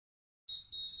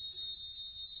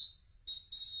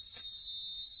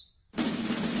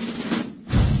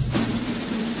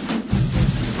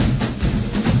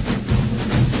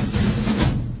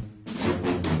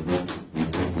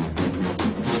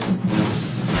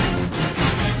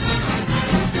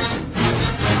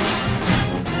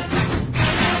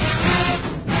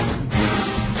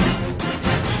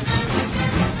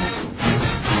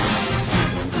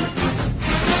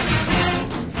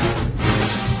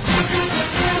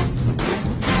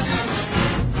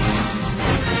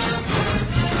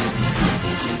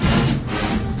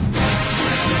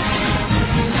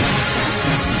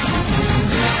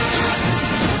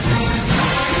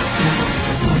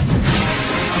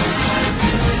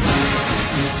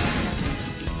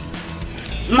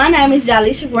My name is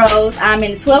Jalisha Rose. I'm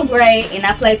in the 12th grade and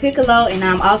I play piccolo and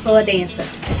I'm also a dancer.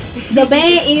 The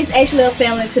band is actually a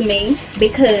family to me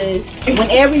because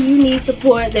whenever you need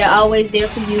support, they're always there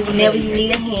for you. Whenever you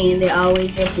need a hand, they're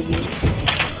always there for you.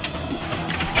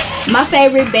 My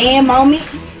favorite band moment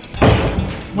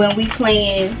when we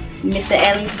playing Mr.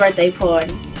 Allen's birthday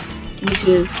party, which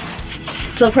was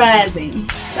surprising.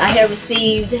 I have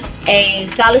received a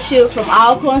scholarship from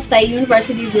Alcorn State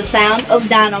University, The Sound of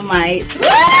Dynamite.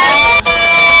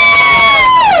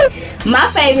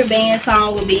 My favorite band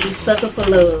song would be Sucker for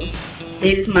Love.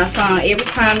 That is my song. Every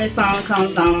time this song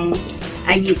comes on,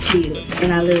 I get chills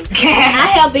and I love it.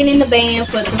 I have been in the band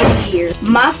for 3 years.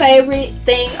 My favorite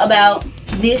thing about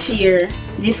this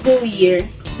school year,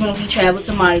 when we travel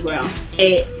to Mardi Gras,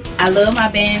 I love my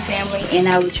band family and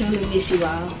I would truly miss you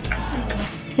all.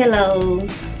 Hello,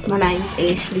 my name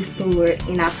is Ashley Stewart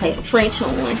and I play the French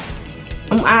horn.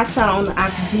 I'm also on the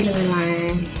auxiliary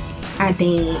line. I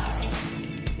dance.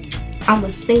 I'm a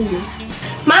singer.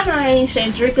 My name is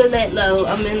Shandrika Letlow.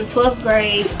 I'm in the 12th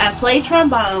grade. I play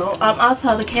trombone. I'm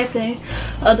also the captain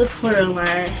of the squirrel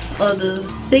line of the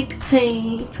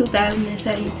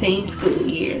 2017 school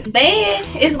year.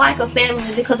 Band is like a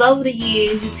family because over the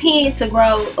years you tend to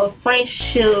grow a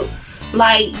friendship.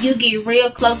 Like, you get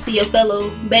real close to your fellow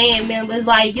band members.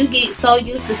 Like, you get so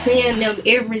used to seeing them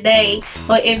every day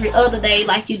or every other day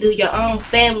like you do your own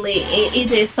family. And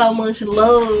it's just so much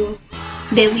love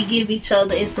that we give each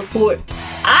other and support.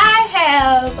 I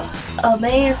have a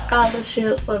band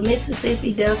scholarship for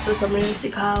Mississippi Delta Community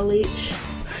College.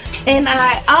 And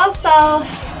I also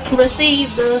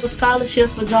received the scholarship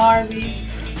for Jarvis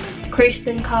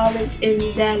Christian College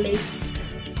in Dallas.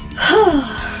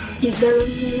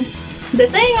 The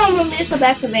thing I'm gonna miss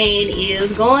about the band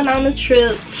is going on the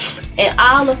trip and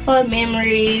all the fun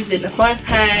memories and the fun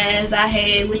times I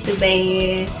had with the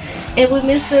band and with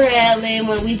Mr. Allen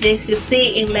when we just could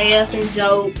sit and laugh and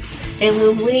joke, and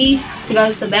when we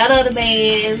go to battle of the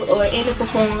bands or any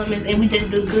performance and we just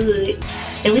do good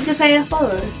and we just have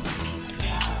fun.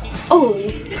 Oh,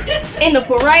 in the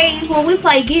parade when we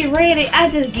play Get Ready, I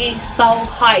just get so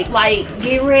hyped. Like,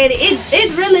 Get Ready,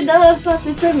 it really does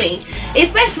something to me.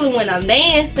 Especially when I'm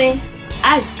dancing,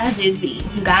 I just be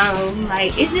gone.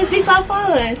 Like, it just be so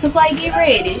fun to play Get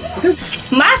Ready.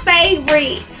 My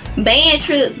favorite band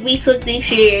trips we took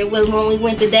this year was when we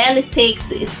went to Dallas,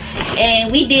 Texas, and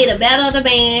we did a battle of the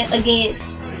band against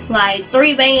like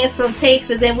 3 bands from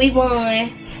Texas, and we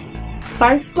won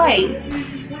first place.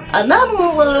 Another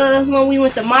one was when we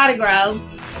went to Mardi Gras.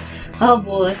 Oh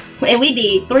boy. And we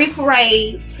did 3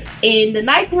 parades. And the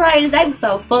night parades, they were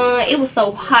so fun. It was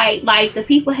so hype. Like, the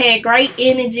people had great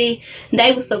energy.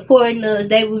 They were supporting us.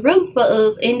 They were rooting for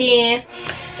us. And then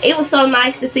it was so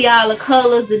nice to see all the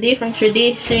colors, the different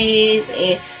traditions,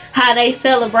 and how they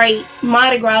celebrate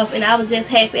Mardi Gras. And I was just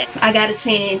happy I got a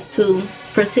chance to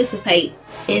participate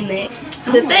in that.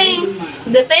 The thing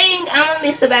I'm gonna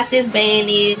miss about this band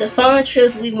is the fun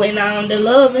trips we went on, the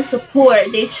love and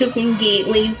support that you can get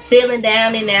when you feeling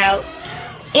down and out.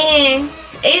 And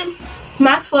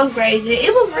my 12th grade year,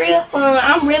 it was real fun.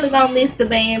 I'm really gonna miss the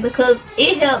band because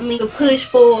it helped me to push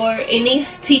forward and it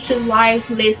teaches life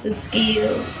lesson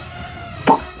skills.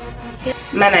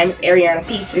 My name is Ariana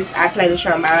Peaches. I play the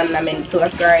trombone and I'm in the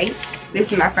 12th grade.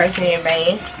 This is my first year in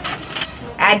band.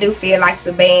 I do feel like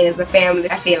the band is a family.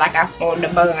 I feel like I formed a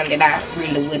bond that I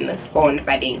really wouldn't have formed if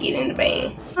I didn't get in the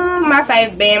band. My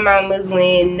favorite band moment was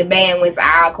when the band went to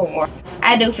Alcorn.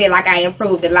 I do feel like I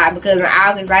improved a lot because in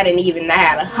August I didn't even know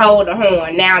how to hold a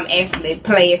horn. Now I'm actually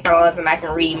playing songs and I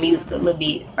can read music a little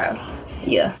bit. So,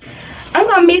 yeah. I'm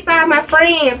going to miss all my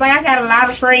friends. Like, I got a lot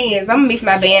of friends. I'm going to miss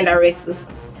my band directors.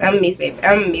 I'm going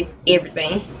to miss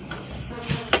everything.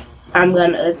 I'm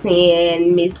going to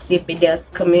attend Mississippi Delta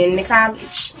Community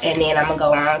College, and then I'm going to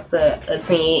go on to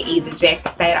attend either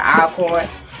Jackson State or Alcorn,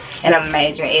 and I'm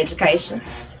majoring in education,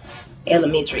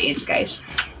 elementary education.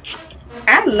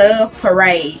 I love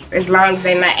parades as long as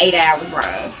they're not 8 hours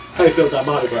long. How you feel about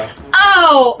Mardi Gras?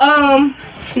 Oh,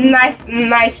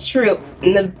 nice trip.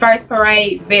 The first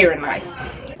parade, very nice.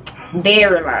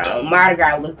 Very long. Mardi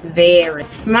Gras was very.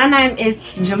 My name is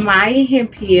Jemiah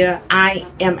Hemphill. I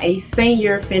am a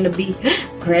senior, finna be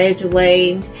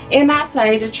graduating, and I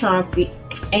play the trumpet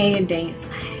and dance.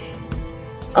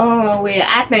 Well,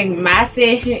 I think my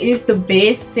section is the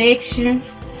best section,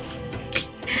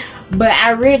 but I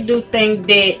really do think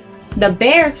that the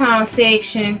baritone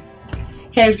section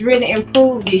has really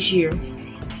improved this year.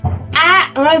 I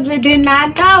honestly did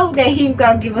not know that he was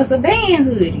gonna give us a band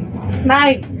hoodie.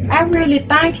 Like, I really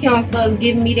thank him for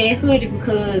giving me that hoodie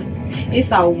because it's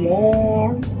so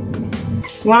warm.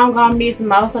 What I'm gonna miss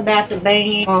most about the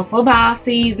band, football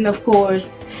season, of course,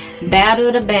 battle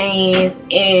of the bands,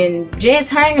 and just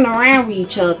hanging around with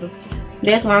each other.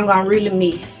 That's what I'm gonna really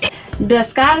miss. The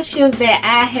scholarships that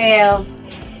I have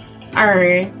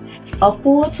earned: a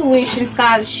full tuition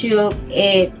scholarship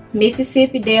at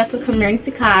Mississippi Delta Community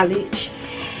College,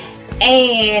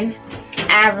 and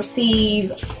I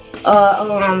received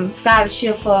a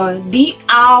scholarship for the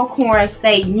Alcorn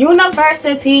State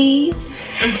University,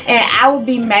 and I will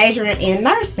be majoring in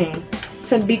nursing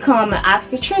to become an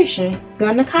obstetrician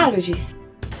gynecologist.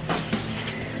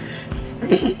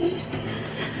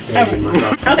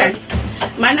 Okay.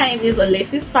 My name is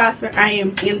Alexis Foster. I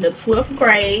am in the 12th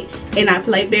grade and I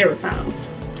play baritone.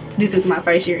 This is my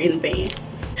first year in the band.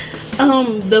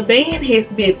 The band has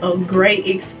been a great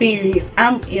experience. I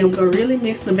am gonna really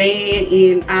miss the band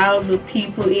and all the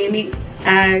people in it.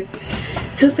 I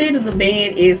consider the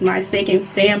band as my second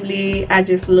family. I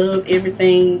just love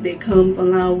everything that comes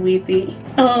along with it.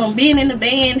 Being in the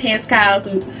band has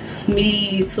caused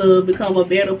me to become a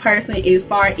better person as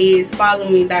far as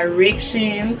following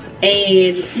directions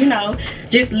and, you know,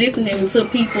 just listening to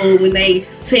people when they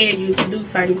tell you to do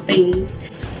certain things.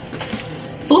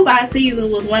 Football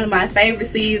season was one of my favorite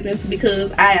seasons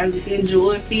because I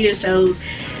enjoyed field shows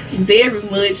very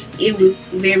much. It was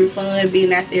very fun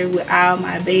being out there with all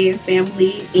my band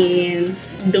family and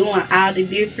doing all the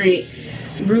different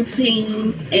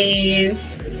routines and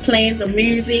playing the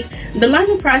music. The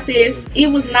learning process, it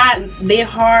was not that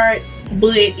hard,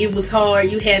 but it was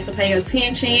hard. You had to pay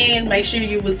attention, make sure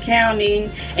you was counting,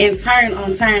 and turn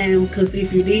on time, because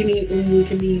if you didn't, it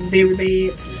can be very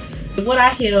bad. What I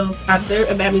have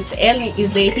observed about Mr. Allen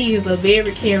is that he is a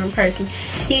very caring person.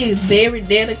 He is very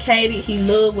dedicated. He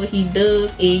loves what he does,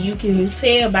 and you can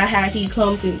tell by how he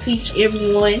comes and teach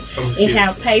everyone and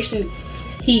how patient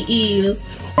he is.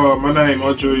 My name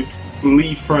Andre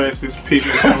Lee Francis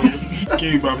Pickett.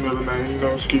 Excuse my middle name, you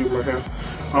know, excuse my hair.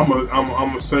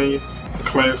 I'm a senior,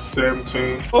 class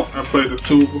 17. I play the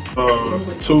tuba.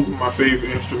 Tuba, my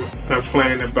favorite instrument. I've been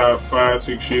playing it about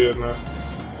 5-6 years now.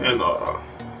 And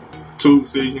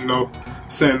tuba, you know,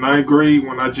 since 9th grade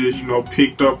when I just, you know,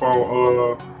 picked up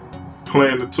on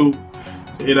playing the tuba.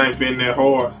 It ain't been that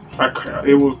hard.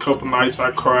 It was a couple nights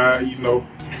I cried, you know.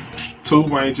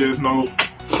 Tuba ain't just no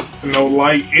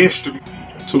light instrument.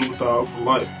 Tuba dog for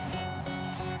life.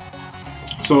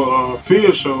 So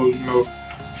field shows, you know,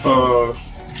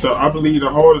 I believe the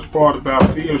hardest part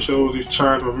about field shows is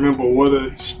trying to remember what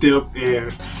to step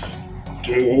and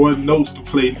what notes to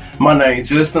play. My name is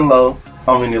Justin Lowe.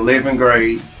 I'm in the 11th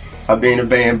grade. I've been in the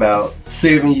band about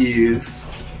 7 years,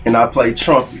 and I play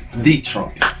trumpet, the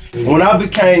trumpet. When I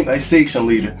became a section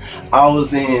leader, I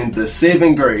was in the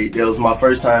 7th grade. That was my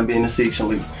first time being a section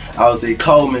leader. I was at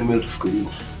Coleman Middle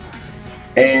School.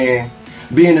 And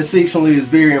being a section leader is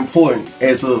very important,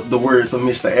 as of the words of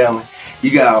Mr. Allen.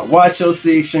 You gotta watch your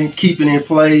section, keep it in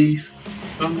place,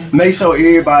 make sure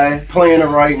everybody playing the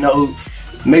right notes,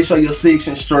 make sure your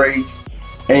section's straight,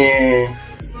 and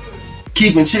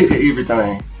keeping check of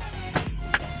everything.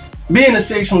 Being a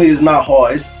section leader is not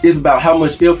hard. It's about how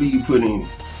much effort you put in it.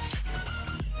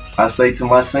 I say to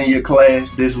my senior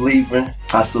class that's leaving,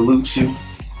 I salute you.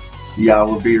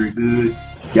 Y'all were very good.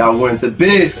 Y'all weren't the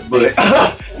best, but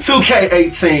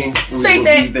 2K18 we will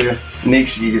be there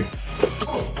next year.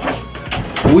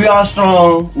 We are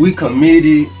strong, we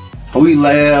committed, we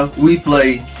laugh, we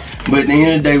play, but at the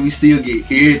end of the day, we still get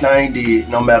everything did,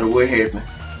 no matter what happened.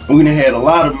 We done had a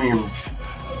lot of memories,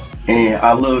 and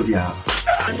I love y'all.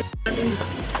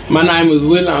 My name is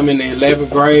Will. I'm in the 11th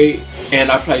grade,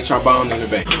 and I play trombone in the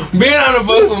band. Being on the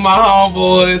bus with my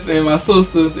homeboys and my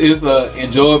sisters is an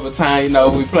enjoyable time. You know,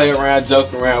 we play around,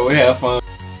 joke around, we have fun.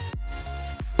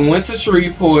 We went to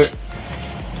Shreveport.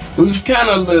 We was kind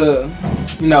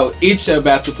of, you know, itchy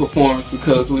about the performance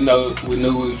because we knew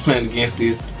we was playing against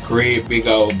this great big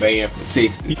old band from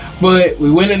Texas. But we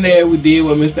went in there, we did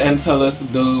what Mr. Allen told us to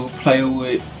do, play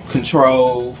with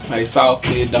control, play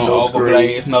softly, don't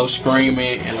overblaze, no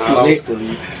screaming, and all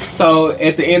that. So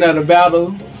at the end of the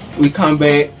battle, we come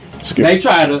back. They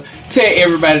try to tell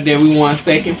everybody that we won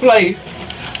second place,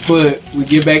 but we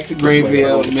get back to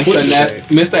Greenville.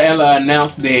 Mr. Allen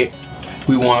announced that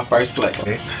we won first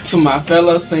place. To my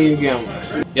fellow senior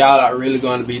gamers, y'all are really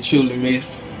going to be truly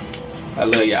missed. I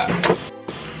love y'all.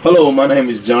 Hello, my name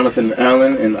is Jonathon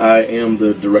Allen, and I am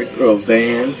the Director of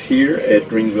Bands here at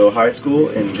Greenville High School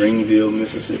in Greenville,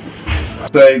 Mississippi. I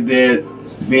say that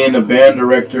being a band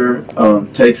director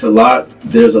takes a lot.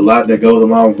 There's a lot that goes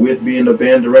along with being a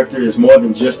band director. It's more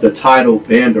than just the title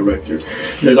band director.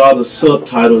 There's all the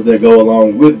subtitles that go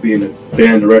along with being a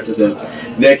band director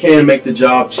that can make the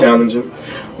job challenging.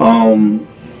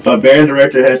 A band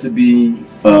director has to be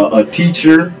a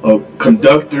teacher, a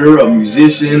conductor, a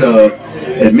musician, a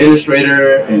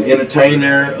administrator, an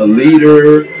entertainer, a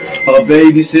leader, a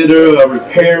babysitter, a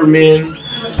repairman,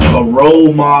 a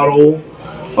role model,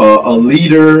 a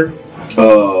leader,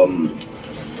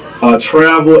 a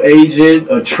travel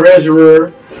agent, a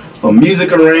treasurer, a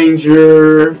music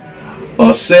arranger,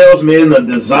 a salesman, a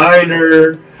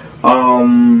designer.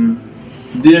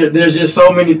 There's just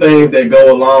so many things that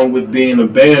go along with being a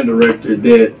band director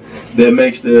that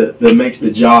makes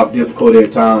the job difficult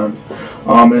at times,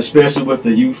 especially with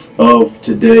the youth of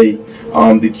today.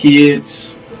 The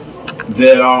kids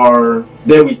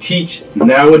that we teach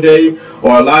nowadays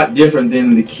are a lot different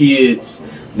than the kids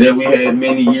that we had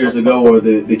many years ago, or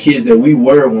the kids that we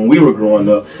were when we were growing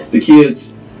up. The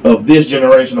kids of this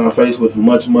generation are faced with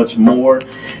much more,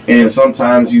 and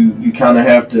sometimes you kind of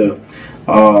have to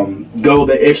go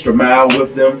the extra mile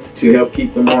with them to help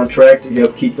keep them on track, to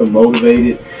help keep them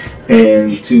motivated,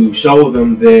 and to show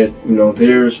them that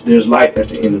there's light at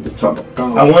the end of the tunnel.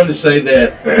 I wanted to say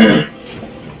that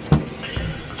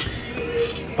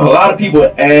a lot of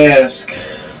people ask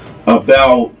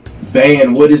about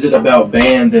band. What is it about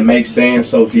band that makes band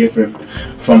so different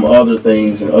from other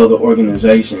things and other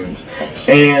organizations?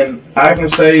 And I can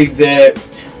say that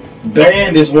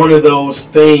band is one of those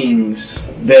things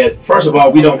that, first of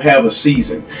all, we don't have a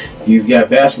season. You've got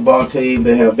basketball team,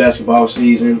 they have basketball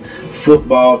season.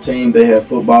 Football team, they have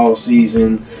football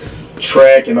season.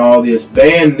 Track and all this.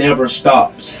 Band never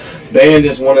stops. Band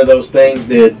is one of those things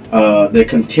that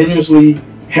continuously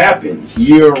happens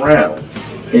year round.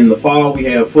 In the fall, we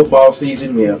have football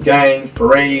season, we have games,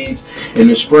 parades. In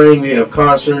the spring, we have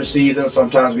concert season.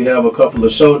 Sometimes we have a couple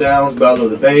of showdowns, battle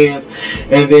of the bands.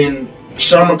 And then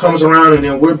summer comes around, and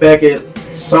then we're back at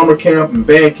summer camp and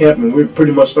band camp, and we're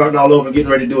pretty much starting all over,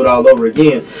 getting ready to do it all over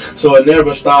again. So it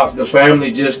never stops. The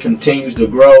family just continues to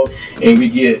grow, and we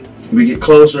get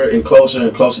closer and closer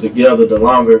and closer together the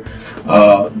longer,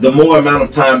 the more amount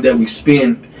of time that we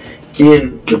spend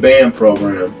in the band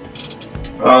program.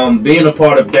 Being a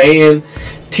part of band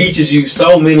teaches you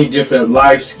so many different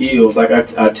life skills. Like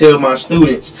I tell my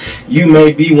students, you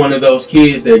may be one of those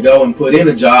kids that go and put in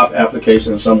a job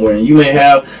application somewhere, and you may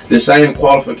have the same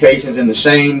qualifications and the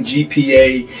same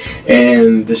GPA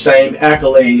and the same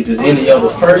accolades as any other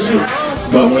person.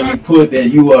 But when you put that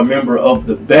you are a member of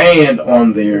the band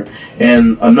on there,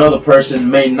 and another person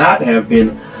may not have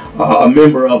been a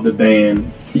member of the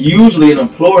band, usually an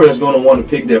employer is going to want to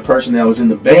pick that person that was in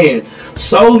the band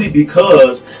solely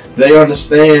because they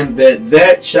understand that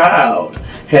that child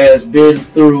has been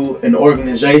through an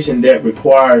organization that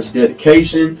requires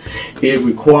dedication. It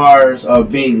requires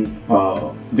being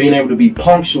able to be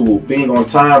punctual, being on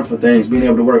time for things, being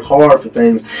able to work hard for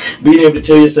things, being able to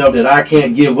tell yourself that I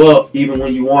can't give up. Even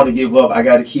when you want to give up, I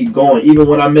got to keep going. Even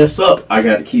when I mess up, I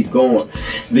got to keep going.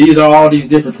 These are all these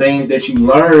different things that you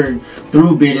learn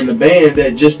through being in the band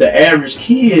that just the average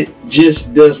kid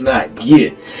just does not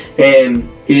get. And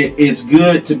it's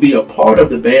good to be a part of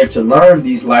the band, to learn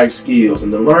these life skills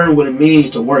and to learn what it means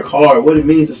to work hard, what it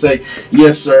means to say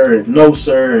yes sir and no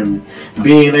sir, and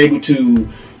being able to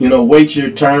wait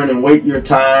your turn and wait your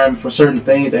time for certain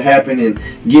things to happen and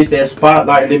get that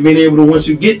spotlight, and then being able to, once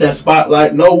you get that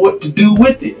spotlight, know what to do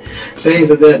with it.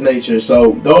 Things of that nature.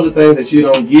 So those are things that you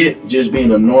don't get just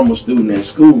being a normal student at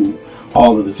school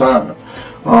all of the time.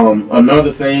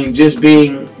 Another thing, just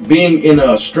being in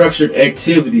a structured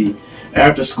activity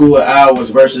after school hours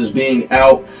versus being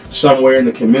out somewhere in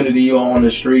the community or on the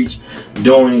streets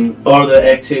doing other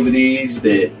activities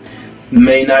that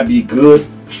may not be good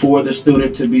for the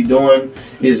student to be doing.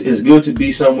 Is good to be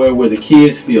somewhere where the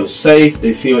kids feel safe,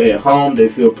 they feel at home, they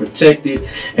feel protected,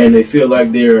 and they feel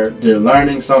like they're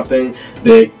learning something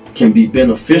that can be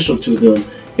beneficial to them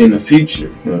in the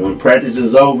future. When practice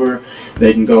is over,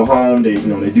 they can go home, they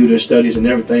do their studies and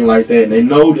everything like that, and they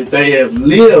know that they have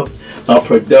lived a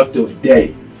productive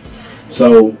day.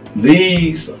 So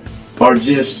these are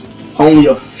just only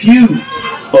a few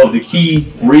of the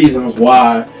key reasons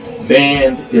why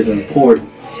band is important.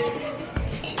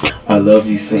 I love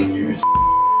you, seniors.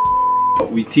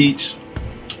 We teach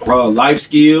life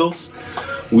skills.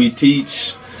 We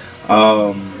teach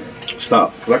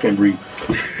stop, because I can't breathe.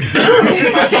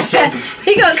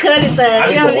 He gonna cut his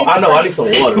ass. I know, I need some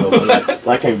water though, but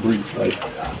I can't breathe.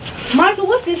 Michael,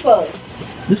 what's this for?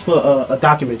 This for a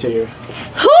documentary.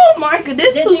 Michael,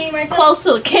 this too close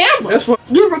to the camera. That's for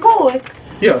you record.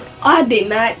 Yeah. I did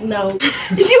not know.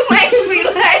 You make me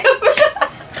laugh.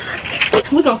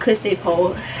 We're gonna cut that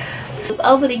part.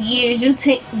 Over the years,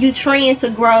 you train to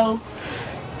grow,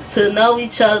 to know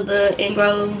each other and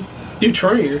grow. You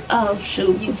train. Oh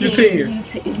shoot, you 10.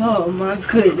 Oh my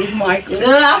goodness, Michael.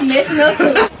 I'm messing up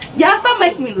too. Y'all stop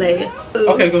making me laugh.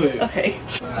 Okay, go ahead. Okay.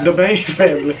 The Bane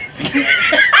family.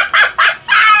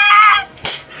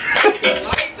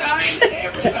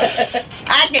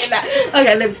 I cannot.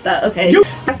 Okay, let me stop. Okay.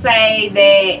 I say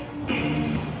that.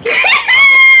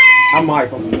 I'm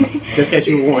Michael. Just in case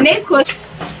you were wondering. Next question.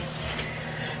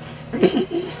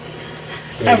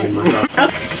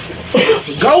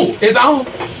 Go. It's on.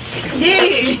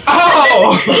 Yeah.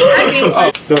 Oh. Go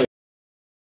ahead.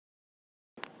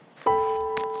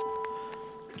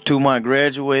 To my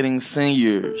graduating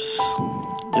seniors,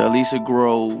 Jalisa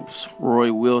Groves,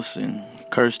 Roy Wilson,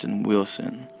 Kirsten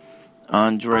Wilson,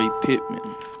 Andre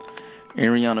Pittman,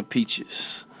 Ariana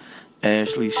Peaches,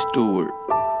 Ashley Stewart,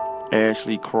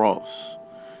 Ashley Cross,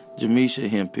 Jamisha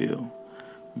Hemphill,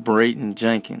 Brayton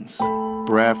Jenkins,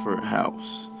 Bradford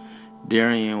House,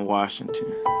 Darian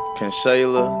Washington,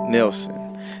 Kanshayla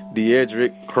Nelson,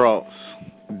 Deidrick Cross,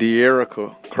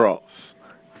 De'Erica Cross,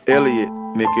 Elliot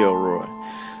McElroy,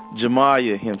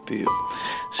 Jemiah Hemphill,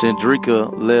 Cendrika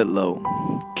Ledlow,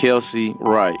 Kelsey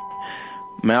Wright,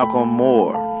 Malcolm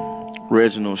Moore,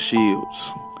 Reginald Shields,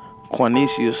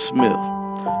 Quanicia Smith,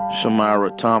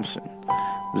 Shamira Thompson,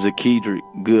 Zakedrick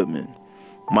Goodman,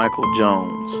 Michael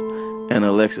Jones, and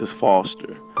Alexis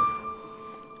Foster.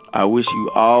 I wish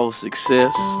you all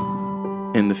success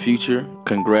in the future.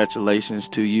 Congratulations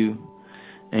to you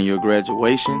and your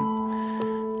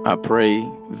graduation. I pray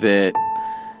that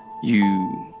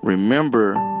you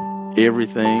remember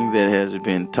everything that has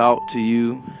been taught to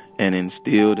you and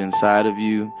instilled inside of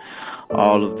you,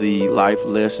 all of the life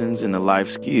lessons and the life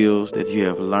skills that you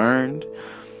have learned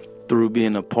through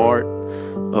being a part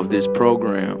of this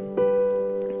program.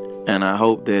 And I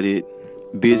hope that it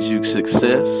bids you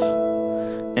success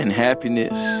and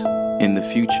happiness in the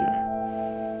future.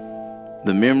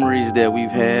 The memories that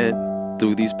we've had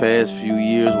through these past few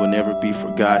years will never be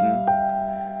forgotten.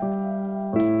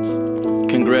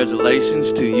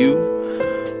 Congratulations to you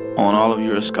on all of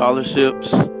your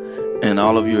scholarships and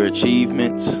all of your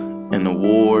achievements and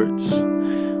awards,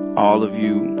 all of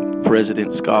you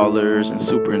President Scholars and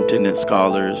Superintendent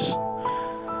Scholars.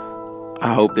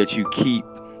 I hope that you keep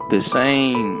the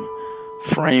same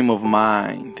frame of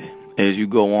mind as you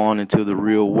go on into the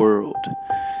real world.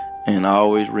 And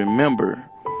always remember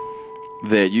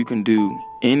that you can do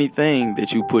anything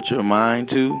that you put your mind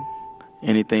to,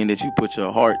 anything that you put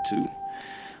your heart to.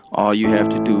 All you have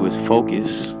to do is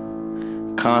focus,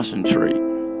 concentrate,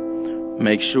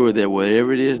 make sure that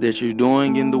whatever it is that you're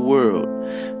doing in the world,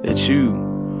 that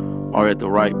you are at the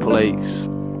right place,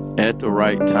 at the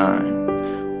right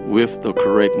time, with the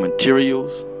correct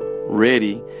materials,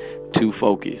 ready to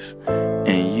focus,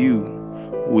 and you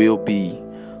will be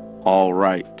all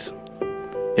right.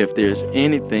 If there's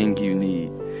anything you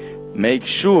need, make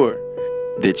sure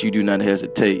that you do not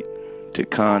hesitate to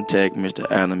contact Mr.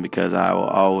 Allen, because I will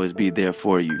always be there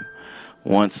for you.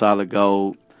 Once solid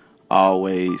gold,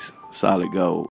 always solid gold.